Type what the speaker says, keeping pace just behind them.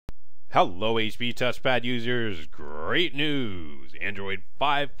Hello HP Touchpad users, great news! Android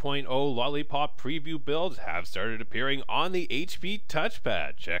 5.0 Lollipop preview builds have started appearing on the HP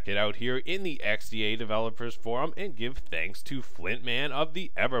Touchpad. Check it out here in the XDA Developers Forum and give thanks to Flintman of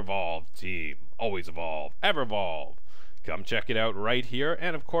the Evervolv team. Always evolve, Evervolv. Come check it out right here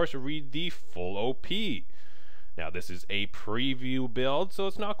and of course read the full OP. Now this is a preview build, so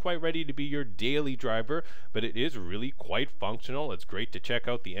it's not quite ready to be your daily driver, but it is really quite functional. It's great to check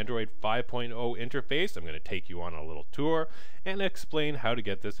out the Android 5.0 interface. I'm going to take you on a little tour and explain how to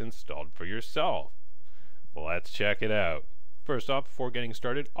get this installed for yourself. Well, let's check it out. First off, before getting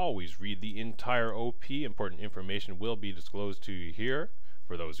started, always read the entire OP. Important information will be disclosed to you here.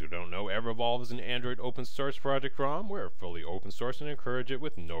 For those who don't know, Evervolv is an Android open source project ROM. We're fully open source and encourage it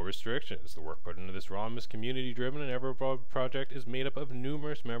with no restrictions. The work put into this ROM is community driven, and Evervolv project is made up of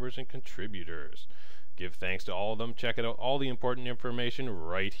numerous members and contributors. Give thanks to all of them. Check out all the important information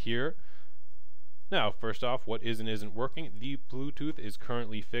right here. Now, first off, what is and isn't working? The Bluetooth is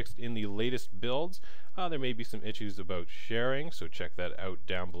currently fixed in the latest builds. There may be some issues about sharing, so check that out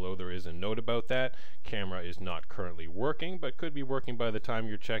down below. There is a note about that. Camera is not currently working, but could be working by the time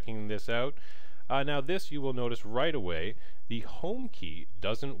you're checking this out. Now this you will notice right away, the home key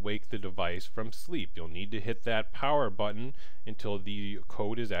doesn't wake the device from sleep. You'll need to hit that power button until the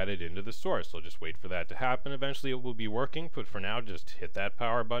code is added into the source. So just wait for that to happen. Eventually it will be working, but for now just hit that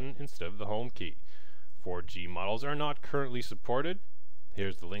power button instead of the home key. 4G models are not currently supported.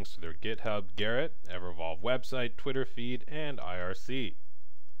 Here's the links to their GitHub, Garrett, Evervolv website, Twitter feed, and IRC.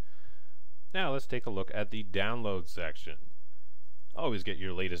 Now let's take a look at the download section. Always get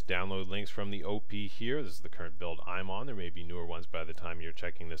your latest download links from the OP here. This is the current build I'm on. There may be newer ones by the time you're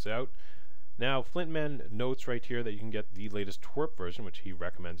checking this out. Now, Flintman notes right here that you can get the latest twerp version, which he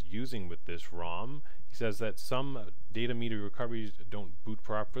recommends using with this ROM. He says that some data media recoveries don't boot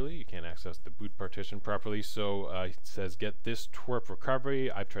properly. You can't access the boot partition properly, so he says get this twerp recovery.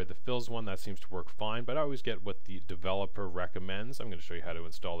 I've tried the Philz one. That seems to work fine, but I always get what the developer recommends. I'm going to show you how to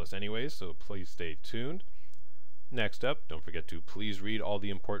install this anyways, so please stay tuned. Next up, don't forget to please read all the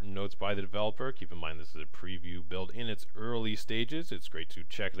important notes by the developer. Keep in mind this is a preview build in its early stages. It's great to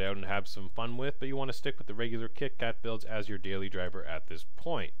check it out and have some fun with, but you want to stick with the regular KitKat builds as your daily driver at this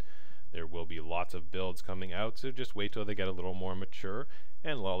point. There will be lots of builds coming out, so just wait till they get a little more mature,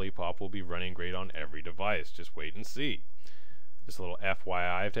 and Lollipop will be running great on every device. Just wait and see. Just a little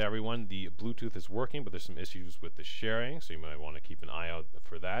FYI to everyone, the Bluetooth is working, but there's some issues with the sharing, so you might want to keep an eye out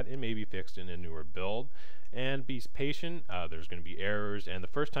for that. It may be fixed in a newer build. And be patient, there's going to be errors, and the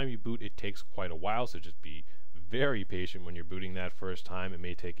first time you boot it takes quite a while, so just be very patient when you're booting that first time. It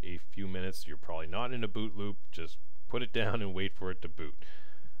may take a few minutes. You're probably not in a boot loop. Just put it down and wait for it to boot.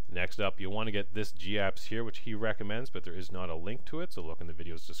 Next up, you'll want to get this GApps here, which he recommends, but there is not a link to it, so look in the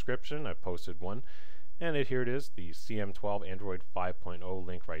video's description. I posted one, and here it is, the CM12 Android 5.0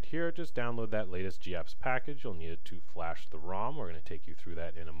 link right here. Just download that latest GApps package. You'll need it to flash the ROM. We're going to take you through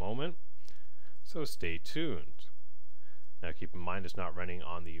that in a moment. So stay tuned. Now keep in mind it's not running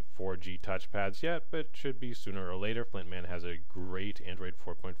on the 4G touchpads yet, but should be sooner or later. Flintman has a great Android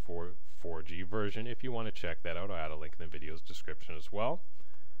 4.4 4G version. If you want to check that out, I'll add a link in the video's description as well.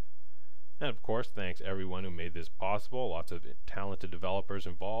 And of course, thanks everyone who made this possible. Lots of talented developers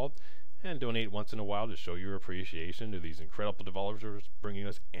involved. And donate once in a while to show your appreciation to these incredible developers bringing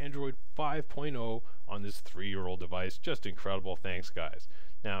us Android 5.0 on this 3-year-old device. Just incredible. Thanks, guys.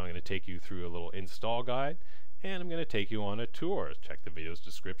 Now I'm going to take you through a little install guide, and I'm going to take you on a tour. Check the video's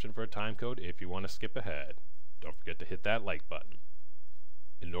description for a time code if you want to skip ahead. Don't forget to hit that like button.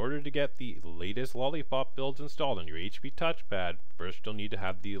 In order to get the latest Lollipop builds installed on your HP Touchpad, first you'll need to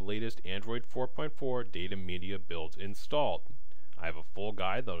have the latest Android 4.4 data media builds installed. I have a full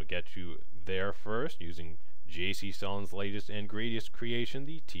guide that'll get you there first using Jcsullins' latest and greatest creation,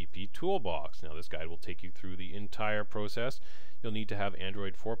 the TPToolbox. Now this guide will take you through the entire process. You'll need to have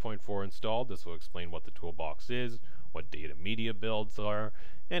Android 4.4 installed. This will explain what the toolbox is, what data media builds are,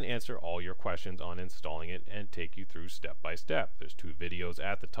 and answer all your questions on installing it and take you through step by step. There's 2 videos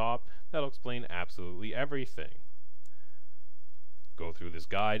at the top that'll explain absolutely everything. Go through this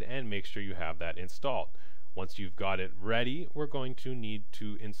guide and make sure you have that installed. Once you've got it ready, we're going to need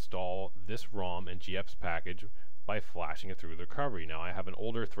to install this ROM and GApps package by flashing it through the recovery. Now I have an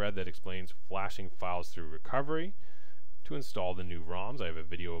older thread that explains flashing files through recovery to install the new ROMs. I have a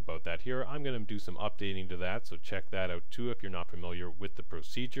video about that here. I'm going to do some updating to that, so check that out too if you're not familiar with the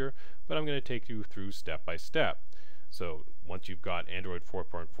procedure, but I'm going to take you through step by step. So once you've got Android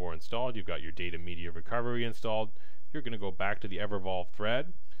 4.4 installed, you've got your data media recovery installed, you're going to go back to the Evervolv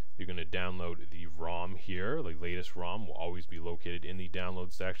thread. You're going to download the ROM here. The latest ROM will always be located in the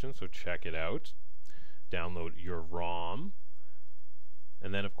download section, so check it out. Download your ROM.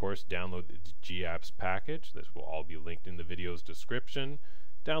 And then, of course, download the Gapps package. This will all be linked in the video's description.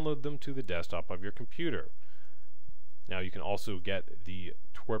 Download them to the desktop of your computer. Now, you can also get the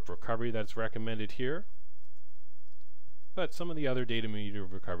twerp recovery that's recommended here, but some of the other data meter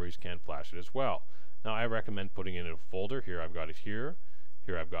recoveries can flash it as well. Now, I recommend putting it in a folder. Here, I've got it here.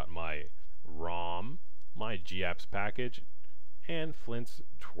 Here, I've got my ROM, my Gapps package, and Philz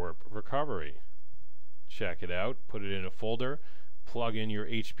twerp recovery. Check it out. Put it in a folder. Plug in your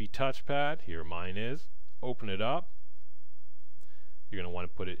HP Touchpad. Here mine is. Open it up. You're going to want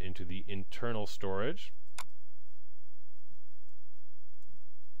to put it into the internal storage.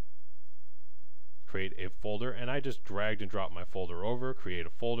 Create a folder, and I just dragged and dropped my folder over. Create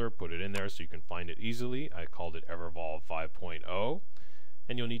a folder, put it in there so you can find it easily. I called it Evervolv 5.0,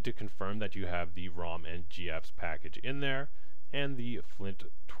 and you'll need to confirm that you have the ROM and Gapps package in there, and the Philz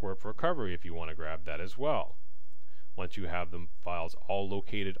twerp recovery if you want to grab that as well. Once you have the files all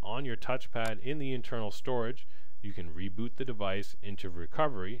located on your touchpad in the internal storage, you can reboot the device into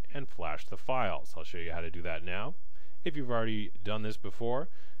recovery and flash the files. I'll show you how to do that now. If you've already done this before,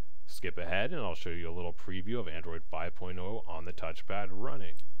 skip ahead and I'll show you a little preview of Android 5.0 on the touchpad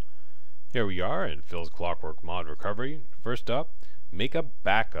running. Here we are in Philz Clockwork Mod Recovery. First up, make a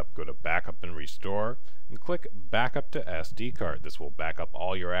backup. Go to Backup and Restore and click Backup to SD card. This will back up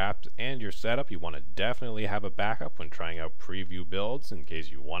all your apps and your setup. You want to definitely have a backup when trying out preview builds in case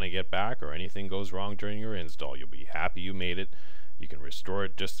you want to get back or anything goes wrong during your install. You'll be happy you made it. You can restore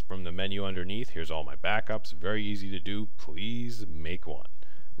it just from the menu underneath. Here's all my backups. Very easy to do. Please make one.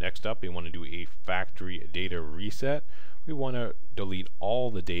 Next up, we want to do a factory data reset. We want to delete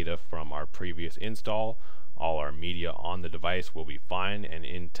all the data from our previous install. All our media on the device will be fine and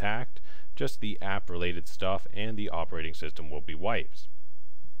intact. Just the app-related stuff and the operating system will be wiped.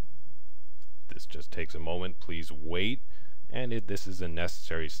 This just takes a moment. Please wait. And this is a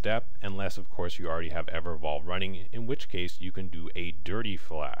necessary step, unless, of course, you already have Evervolv running, in which case you can do a dirty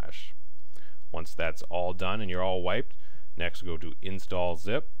flash. Once that's all done and you're all wiped, next go to Install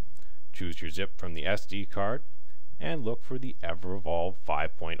Zip. Choose your zip from the SD card and look for the Evervolv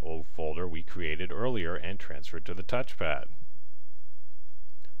 5.0 folder we created earlier and transfer it to the touchpad.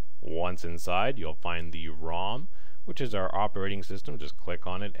 Once inside, you'll find the ROM, which is our operating system. Just click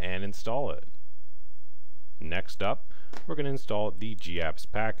on it and install it. Next up, we're going to install the Gapps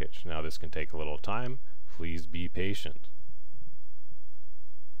package. Now this can take a little time. Please be patient.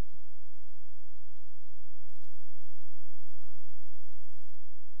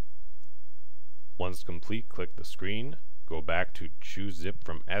 Once complete, click the screen, go back to Choose Zip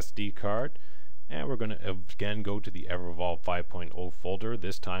from SD card, and we're going to again go to the Evervolv 5.0 folder,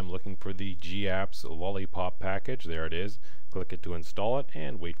 this time looking for the Gapps Lollipop package. There it is. Click it to install it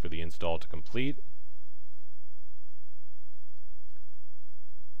and wait for the install to complete.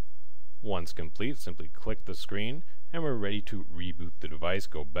 Once complete, simply click the screen and we're ready to reboot the device.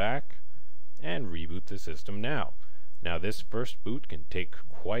 Go back and reboot the system now. Now this first boot can take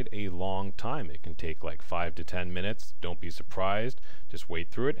quite a long time. It can take like 5 to 10 minutes. Don't be surprised. Just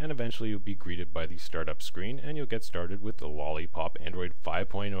wait through it and eventually you'll be greeted by the startup screen and you'll get started with the Lolipop Android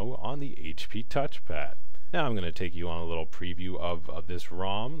 5.0 on the HP Touchpad. Now I'm going to take you on a little preview of this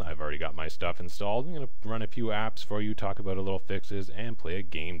ROM. I've already got my stuff installed. I'm going to run a few apps for you, talk about a little fixes, and play a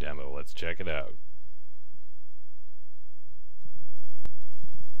game demo. Let's check it out.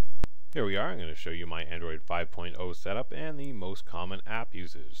 Here we are. I'm going to show you my Android 5.0 setup and the most common app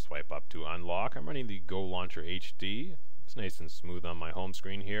usage. Swipe up to unlock. I'm running the Go Launcher HD. It's nice and smooth on my home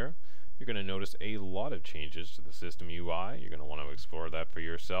screen here. You're going to notice a lot of changes to the system UI. You're going to want to explore that for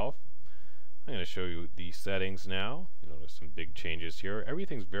yourself. I'm going to show you the settings now. You notice some big changes here.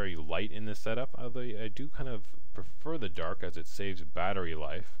 Everything's very light in this setup, although I do kind of prefer the dark as it saves battery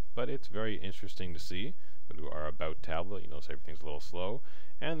life, but it's very interesting to see. Go to our About tablet. You notice everything's a little slow.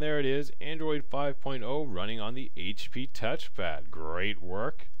 And there it is, Android 5.0 running on the HP Touchpad. Great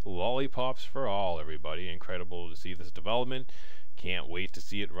work. Lollipops for all, everybody. Incredible to see this development. Can't wait to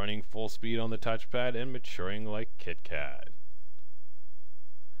see it running full speed on the touchpad and maturing like KitKat.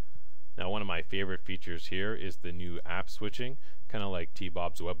 Now, one of my favorite features here is the new app switching, kind of like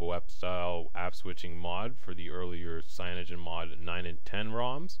T-Bob's WebOS style app switching mod for the earlier CyanogenMod 9 and 10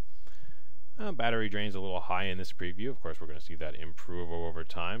 ROMs. Battery drain's a little high in this preview. Of course, we're going to see that improve over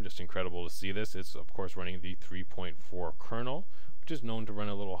time. Just incredible to see this. It's, of course, running the 3.4 kernel, which is known to run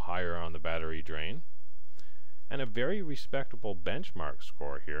a little higher on the battery drain. And a very respectable benchmark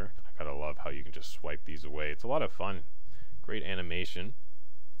score here. I gotta love how you can just swipe these away. It's a lot of fun. Great animation.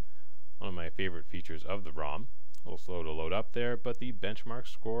 One of my favorite features of the ROM. A little slow to load up there, but the benchmark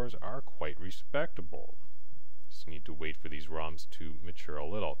scores are quite respectable. Just need to wait for these ROMs to mature a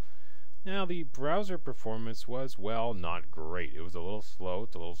little. Now the browser performance was, well, not great. It was a little slow.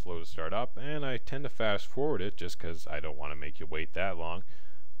 It's a little slow to start up, and I tend to fast forward it just because I don't want to make you wait that long.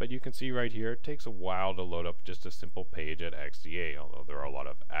 But you can see right here, it takes a while to load up just a simple page at XDA, although there are a lot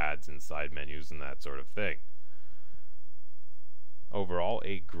of ads and side menus and that sort of thing. Overall,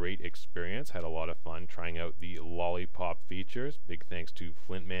 a great experience. Had a lot of fun trying out the Lollipop features. Big thanks to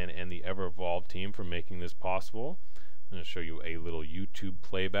Flintman and the Evervolv team for making this possible. I'm going to show you a little YouTube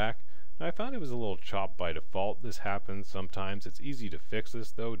playback. Now, I found it was a little chopped by default. This happens sometimes. It's easy to fix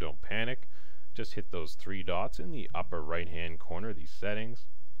this though, don't panic. Just hit those 3 dots in the upper right hand corner, these settings.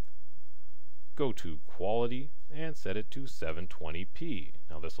 Go to Quality and set it to 720p.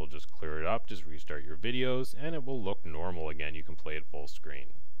 Now this will just clear it up, just restart your videos, and it will look normal again. You can play it full screen.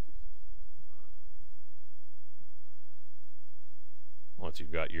 Once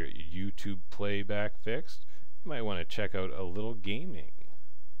you've got your YouTube playback fixed, you might want to check out a little gaming.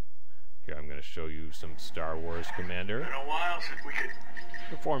 Here I'm going to show you some Star Wars Commander. Been a while since we could...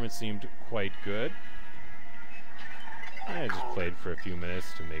 Performance seemed quite good. I just played for a few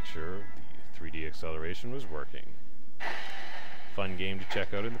minutes to make sure the 3D acceleration was working. Fun game to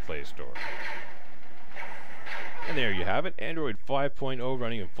check out in the Play Store. And there you have it, Android 5.0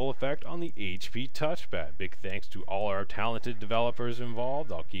 running in full effect on the HP Touchpad. Big thanks to all our talented developers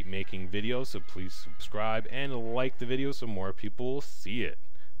involved. I'll keep making videos, so please subscribe and like the video so more people will see it.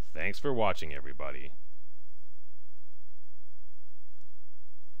 Thanks for watching, everybody.